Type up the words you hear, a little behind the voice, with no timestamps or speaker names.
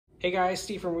Hey guys,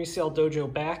 Steve from Resale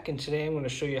Dojo back, and today I'm going to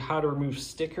show you how to remove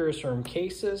stickers from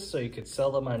cases so you could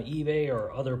sell them on eBay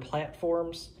or other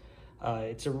platforms.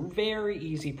 It's a very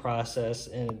easy process,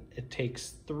 and it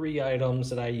takes 3 items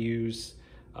that I use,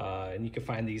 and you can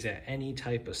find these at any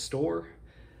type of store.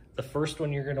 The first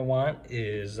one you're going to want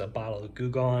is a bottle of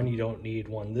Goo Gone. You don't need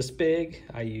one this big.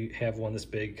 I have one this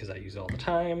big because I use it all the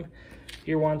time.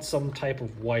 You want some type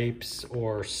of wipes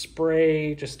or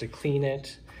spray just to clean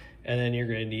it. And then you're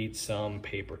gonna need some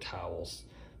paper towels.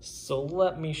 So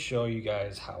let me show you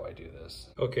guys how I do this.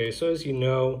 Okay, so as you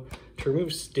know, to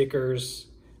remove stickers,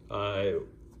 it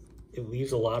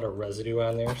leaves a lot of residue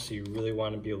on there, so you really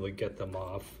wanna be able to get them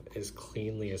off as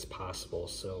cleanly as possible.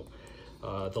 So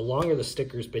the longer the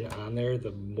sticker's been on there,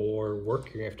 the more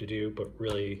work you're gonna have to do, but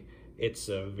really it's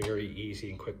a very easy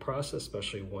and quick process,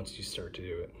 especially once you start to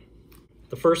do it.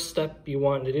 The first step you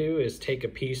want to do is take a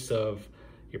piece of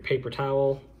your paper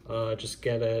towel, just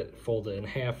get it, fold it in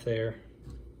half there.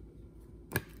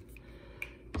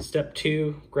 Step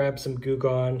 2, grab some Goo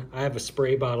Gone. I have a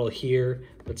spray bottle here,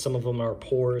 but some of them are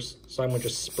pores, so I'm gonna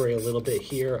just spray a little bit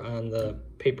here on the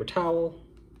paper towel.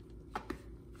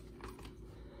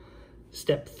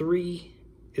 Step 3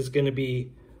 is gonna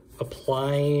be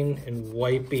applying and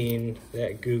wiping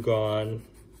that Goo Gone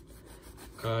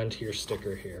onto your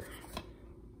sticker here.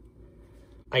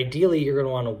 Ideally, you're going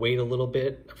to want to wait a little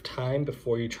bit of time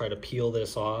before you try to peel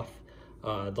this off.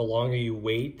 The longer you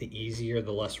wait, the easier,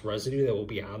 the less residue that will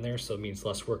be on there, so it means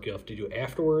less work you'll have to do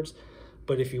afterwards.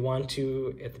 But if you want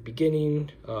to, at the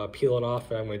beginning, peel it off,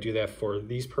 and I'm going to do that for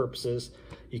these purposes,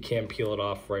 you can peel it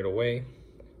off right away.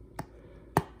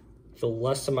 The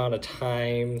less amount of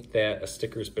time that a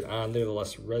sticker's been on there, the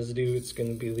less residue it's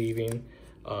going to be leaving.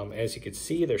 As you can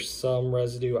see, there's some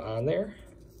residue on there.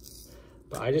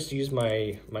 But I just use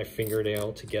my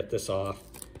fingernail to get this off.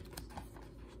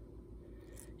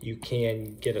 You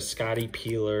can get a Scotty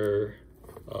peeler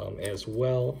as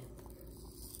well.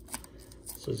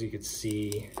 So as you can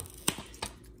see,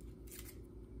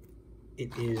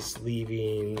 it is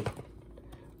leaving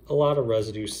a lot of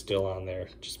residue still on there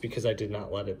just because I did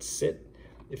not let it sit.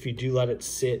 If you do let it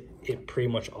sit, it pretty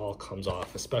much all comes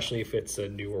off, especially if it's a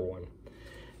newer one.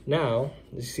 Now,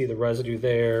 you see the residue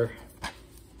there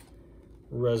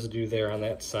on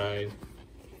that side.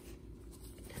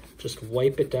 Just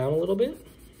wipe it down a little bit.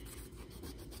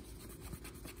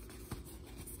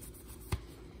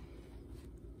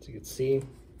 As you can see,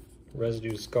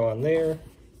 residue's gone there.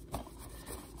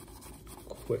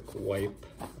 Quick wipe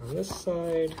on this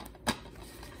side,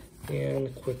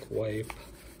 and quick wipe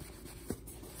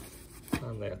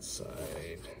on that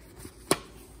side.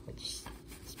 I'll just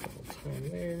spend a little time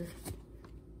there.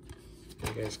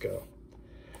 There you guys go.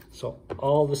 So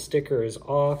all the sticker is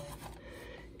off,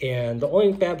 and the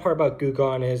only bad part about Goo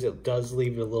Gone is it does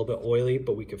leave it a little bit oily,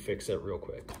 but we can fix it real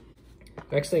quick.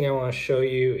 Next thing I want to show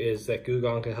you is that Goo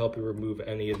Gone can help you remove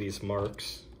any of these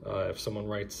marks. If someone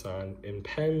writes in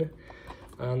pen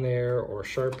on there or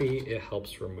Sharpie, it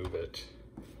helps remove it.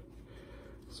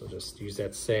 So just use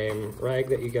that same rag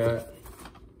that you got.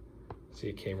 See,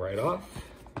 it came right off.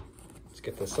 Let's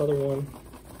get this other one.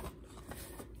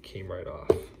 Came right off.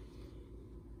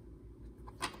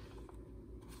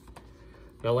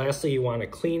 Now lastly, you want to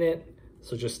clean it,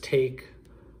 so just take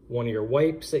one of your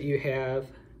wipes that you have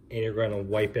and you're going to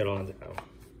wipe it on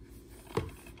down.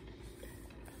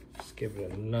 Just give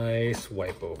it a nice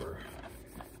wipe over.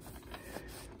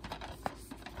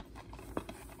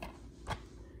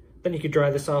 Then you can dry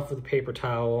this off with a paper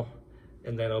towel,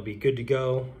 and then it'll be good to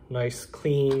go, nice,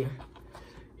 clean.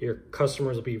 Your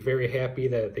customers will be very happy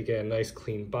that they get a nice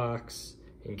clean box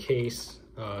and case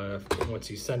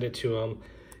once you send it to them.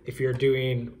 If you're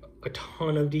doing a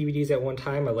ton of DVDs at one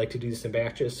time, I like to do this in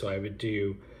batches, so I would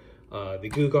do the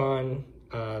Goo Gone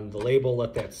on the label,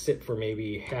 let that sit for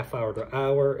maybe half hour to an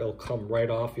hour. It'll come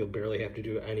right off. You'll barely have to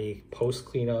do any post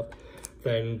cleanup.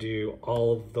 Then do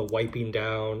all of the wiping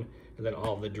down, and then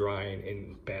all of the drying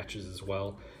in batches as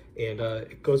well. And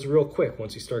it goes real quick.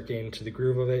 Once you start getting into the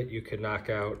groove of it, you can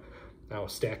knock out a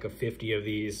stack of 50 of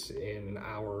these in an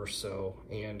hour or so,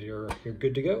 and you're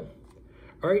good to go.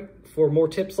 All right, for more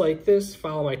tips like this,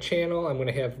 follow my channel. I'm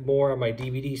gonna have more on my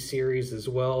DVD series as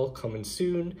well coming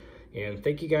soon. And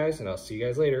thank you guys, and I'll see you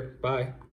guys later. Bye.